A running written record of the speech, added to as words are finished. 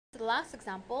The last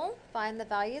example, find the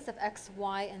values of x,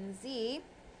 y, and z.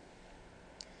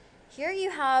 Here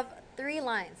you have three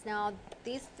lines. Now,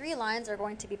 these three lines are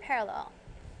going to be parallel.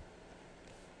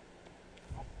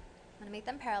 I'm going to make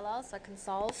them parallel so I can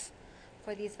solve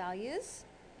for these values.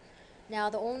 Now,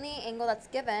 the only angle that's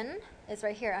given is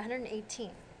right here, 118.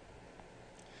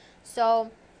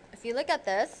 So, if you look at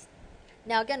this,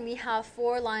 now again, we have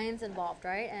four lines involved,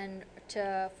 right? And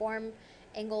to form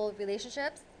angle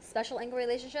relationships, special angle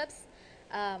relationships,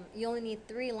 you only need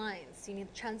three lines. You need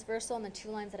the transversal and the two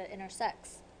lines that it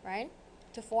intersects, right?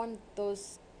 To form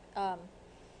those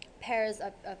pairs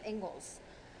of angles.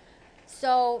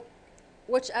 So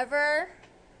whichever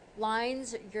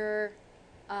lines you're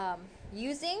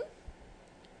using,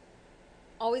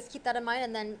 always keep that in mind,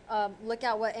 and then look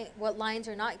at what lines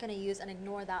you're not going to use and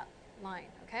ignore that line,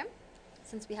 okay?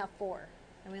 Since we have four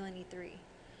and we only need three.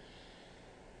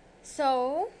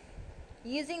 So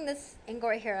using this angle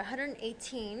right here,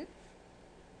 118,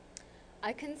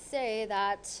 I can say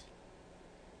that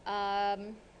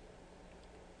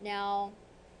now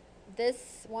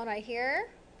this one right here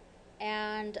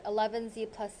and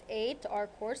 11z plus 8 are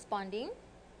corresponding,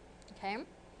 okay?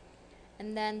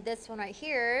 And then this one right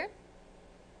here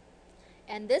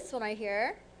and this one right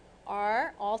here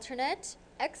are alternate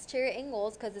exterior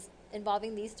angles because it's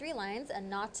involving these three lines and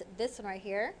not this one right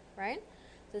here, right?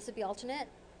 So this would be alternate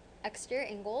exterior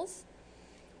angles.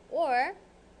 Or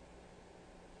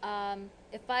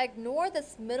if I ignore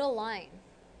this middle line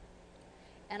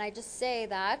and I just say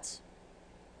that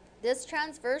this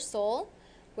transversal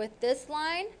with this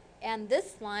line and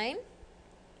this line,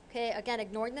 okay, again,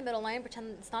 ignoring the middle line,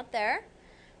 pretend it's not there,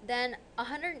 then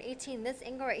 118, this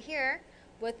angle right here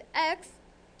with x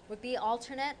would be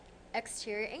alternate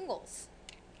exterior angles,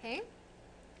 okay?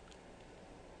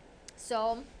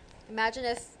 So imagine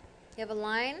if you have a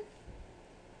line,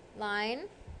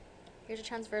 here's a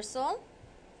transversal,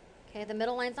 okay, the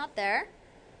middle line's not there,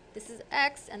 this is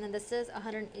x, and then this is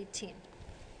 118.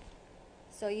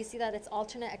 So you see that it's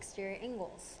alternate exterior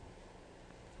angles.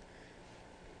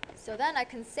 So then I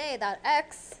can say that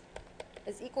x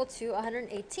is equal to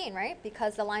 118, right?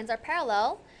 Because the lines are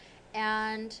parallel,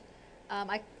 and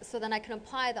so then I can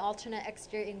apply the alternate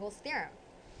exterior angles theorem,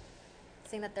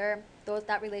 saying that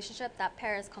that relationship, that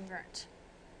pair is congruent.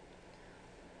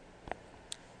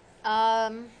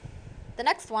 The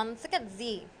next one, let's look at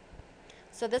z.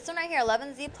 So this one right here,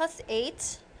 11z plus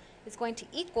 8 is going to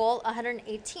equal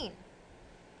 118.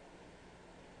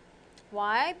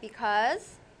 Why?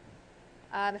 Because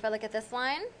if I look at this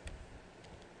line,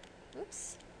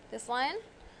 this line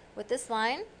with this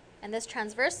line and this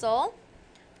transversal,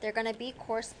 they're going to be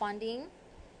corresponding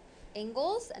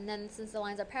angles, and then since the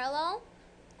lines are parallel,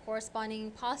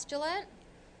 corresponding postulate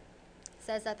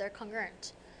says that they're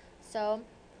congruent. So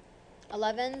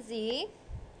 11z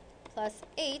plus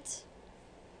 8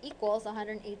 equals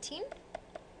 118.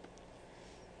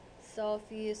 So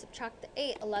if you subtract the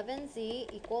 8,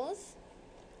 11z equals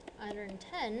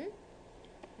 110,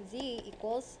 z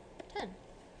equals 10.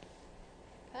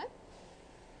 Okay?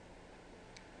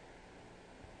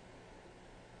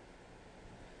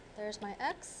 There's my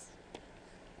x,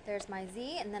 there's my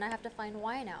z, and then I have to find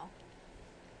y now.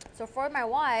 So for my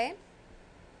y,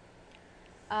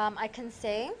 I can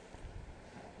say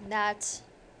that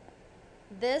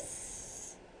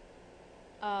this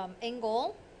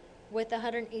angle with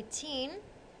 118,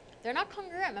 they're not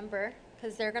congruent, remember,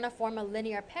 because they're going to form a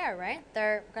linear pair, right?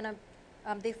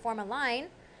 They form a line,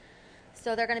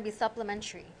 so they're going to be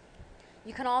supplementary.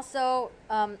 You can also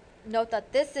note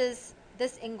that this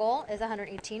angle is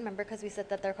 118, remember, because we said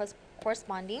that they're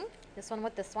corresponding, this one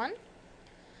with this one.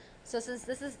 So since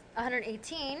this is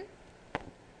 118,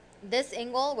 this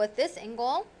angle with this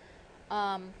angle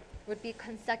would be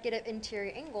consecutive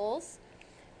interior angles,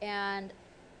 and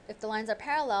if the lines are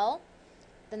parallel,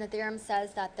 then the theorem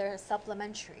says that they're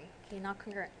supplementary, okay, not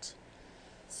congruent.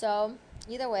 So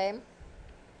either way,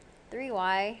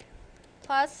 3y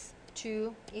plus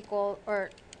 2 equal, or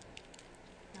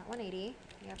not 180,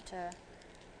 you have to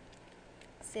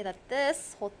say that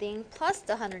this whole thing plus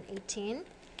the 118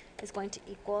 is going to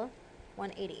equal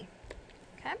 180,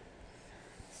 okay?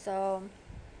 So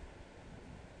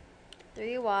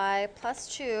 3y plus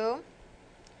 2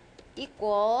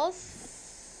 equals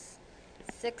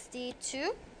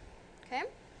 62, okay?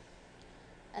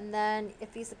 And then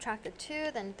if we subtract the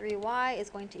 2, then 3y is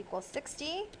going to equal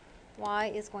 60,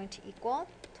 y is going to equal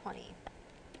 20.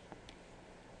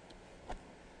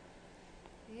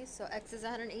 Okay, so x is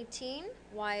 118,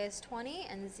 y is 20,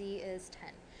 and z is 10.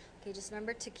 Okay, just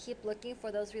remember to keep looking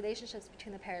for those relationships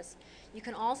between the pairs. You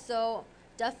can also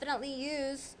definitely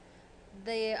use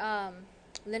the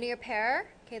linear pair,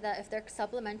 okay, that if they're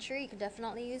supplementary, you can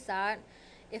definitely use that.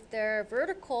 If they're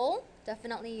vertical,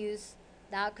 definitely use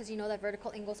that because you know that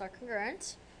vertical angles are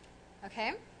congruent,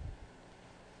 okay?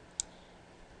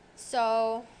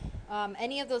 So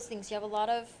any of those things, you have a lot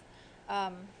of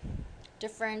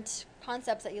different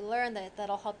concepts that you learn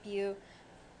that'll help you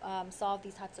solve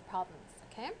these types of problems,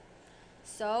 okay?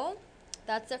 So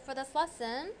that's it for this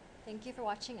lesson. Thank you for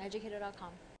watching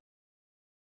Educator.com.